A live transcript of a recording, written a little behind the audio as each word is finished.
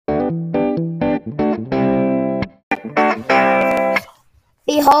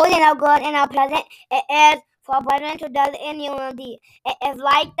Behold, how good and how pleasant it is for brethren to dwell in unity. It is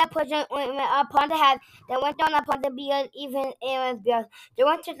like the putting ointment upon the head, the went down upon the beard, even Aaron's beard. They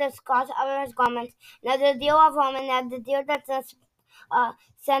went to the scourge of his garments. Now the dew of woman, now the dew that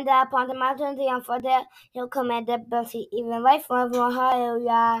send upon the mountain, and for there he'll command the blessing, even life forever.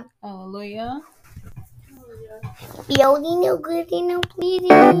 Hallelujah. Hallelujah. Beholding no good and no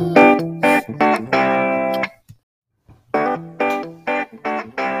pleasing.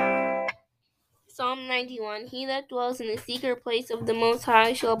 Psalm 91. He that dwells in the secret place of the Most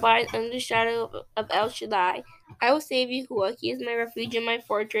High shall abide under the shadow of El Shaddai. I will save Yahuah. He is my refuge and my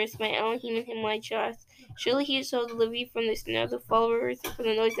fortress, my Elohim, in him I trust. Surely he shall deliver you from the snare of the fowlers and from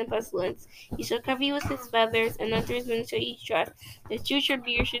the noise and pestilence. He shall cover you with his feathers, and under his wings shall ye trust. His truth shall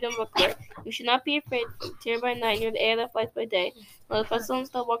be your shield and buckler. You should not be afraid of the terror by night, nor the air that flies by day, nor the pestilence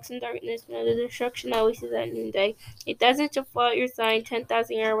that walks in darkness, nor the destruction that wastes at noonday. 1,000 shall fall at your side,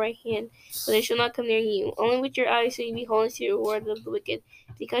 10,000 at your right hand, but they shall not come near you. Only with your eyes shall you behold and see the reward of the wicked.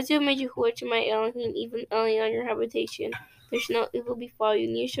 Because you have made Yahuah to my Elohim, even Elion your habitation, there shall no evil befall you,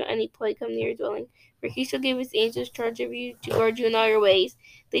 neither shall any plague come near your dwelling. For he shall give his angels charge of you, to guard you in all your ways.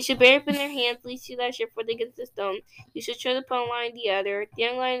 They shall bear up in their hands, lest you dash your foot against a stone. You shall tread upon the lion and the adder, the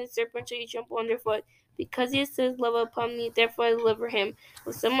young lion and the serpent shall you trample underfoot. Because he has set his love upon me, therefore I deliver him.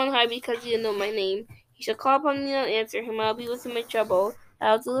 With someone high, because he know my name. He shall call upon me and I'll answer him. I will be with him in trouble.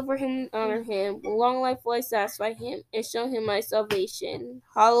 I will deliver him and honor him. With long life will I satisfy him and show him my salvation.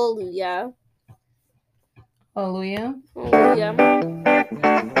 Hallelujah. Hallelujah. Hallelujah.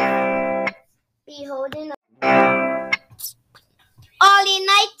 Beholding all the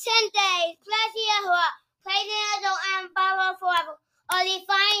nights and days, bless Yahuah, praising Adon and power forever. All the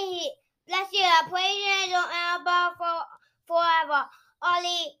fine heat, bless Yahuah, praising Adon and power forever. All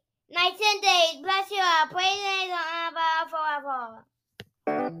the nights and days, bless Yahuah, praising Adon and power forever.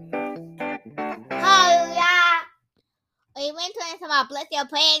 Hallelujah. All the winter and summer, bless your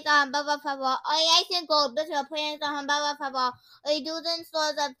praise on Baba Favor. All the ice and gold, bless your praise on Baba Favor. All the dews and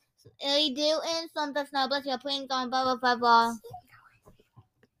storms of snow, bless your praise on Baba Favor.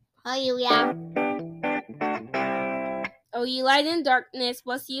 Hallelujah. O ye light and darkness,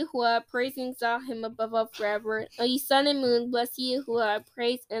 bless Yahuah, praise and exalt him above all forever. O ye sun and moon, bless Yahuah,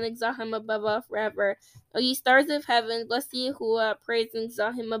 praise and exalt him above all forever. O ye stars of heaven, bless Yahuah, praise and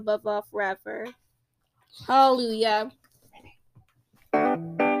exalt him above all forever. Hallelujah. O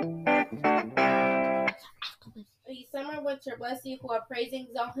ye summer, winter, bless Yahuah, praise and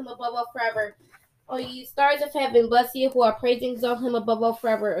exalt him above all forever. O ye stars of heaven, bless Yahuah, praise and exalt him above all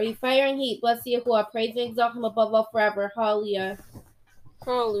forever. O ye fire and heat, bless Yahuah, praise and exalt him above all forever. Hallelujah.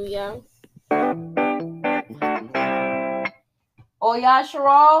 Hallelujah. O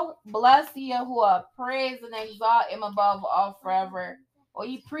Yasharal, bless Yahuah, praise and exalt him above all forever. O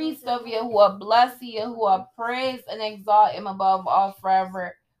ye priests of Yahuah, bless Yahuah, praise and exalt him above all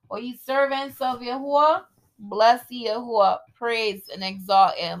forever. O ye servants of Yahuah, bless Yahuah, praise and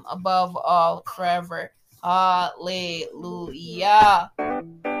exalt him above all forever. Hallelujah.